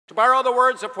To borrow the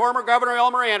words of former Governor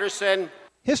Emmer Anderson,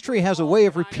 history has a way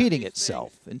of repeating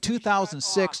itself. In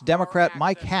 2006, Democrat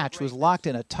Mike Hatch was locked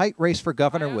in a tight race for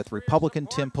governor with Republican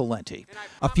Tim Pawlenty.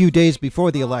 A few days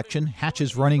before the election,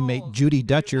 Hatch's running mate Judy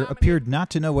Dutcher appeared not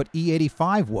to know what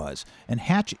E85 was, and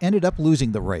Hatch ended up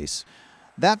losing the race.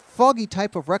 That foggy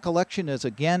type of recollection is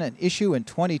again an issue in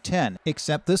 2010,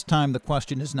 except this time the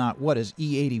question is not what is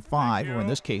E85, or in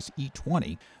this case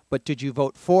E20, but did you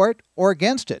vote for it or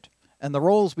against it? And the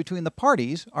roles between the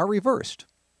parties are reversed.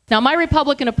 Now, my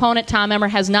Republican opponent, Tom Emmer,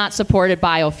 has not supported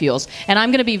biofuels, and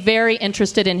I'm going to be very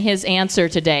interested in his answer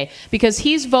today, because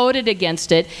he's voted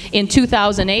against it in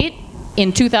 2008,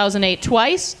 in 2008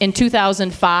 twice, in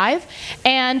 2005,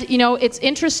 and, you know, it's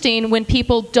interesting when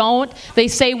people they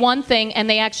say one thing and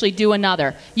they actually do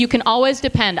another. You can always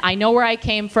depend. I know where I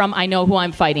came from. I know who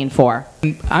I'm fighting for.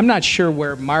 I'm not sure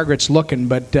where Margaret's looking,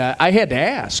 but I had to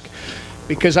ask,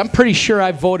 because I'm pretty sure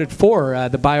I voted for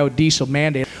the biodiesel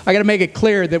mandate. I got to make it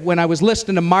clear that when I was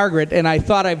listening to Margaret and I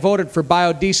thought I voted for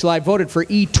biodiesel, I voted for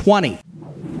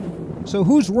E20. So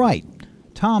who's right?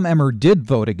 Tom Emmer did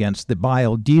vote against the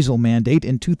biodiesel mandate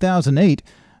in 2008,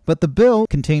 but the bill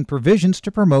contained provisions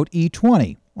to promote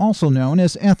E20, also known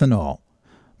as ethanol.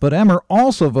 But Emmer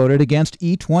also voted against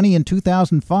E20 in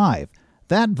 2005.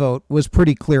 That vote was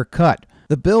pretty clear-cut.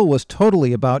 The bill was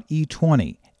totally about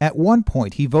E20. At one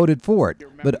point, he voted for it,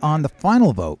 but on the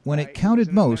final vote, when it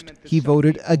counted most, he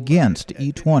voted against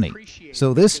E20.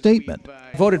 So this statement,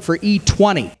 voted for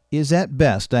E20, is at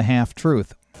best a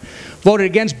half-truth. Voted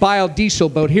against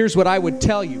biodiesel, but here's what I would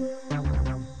tell you.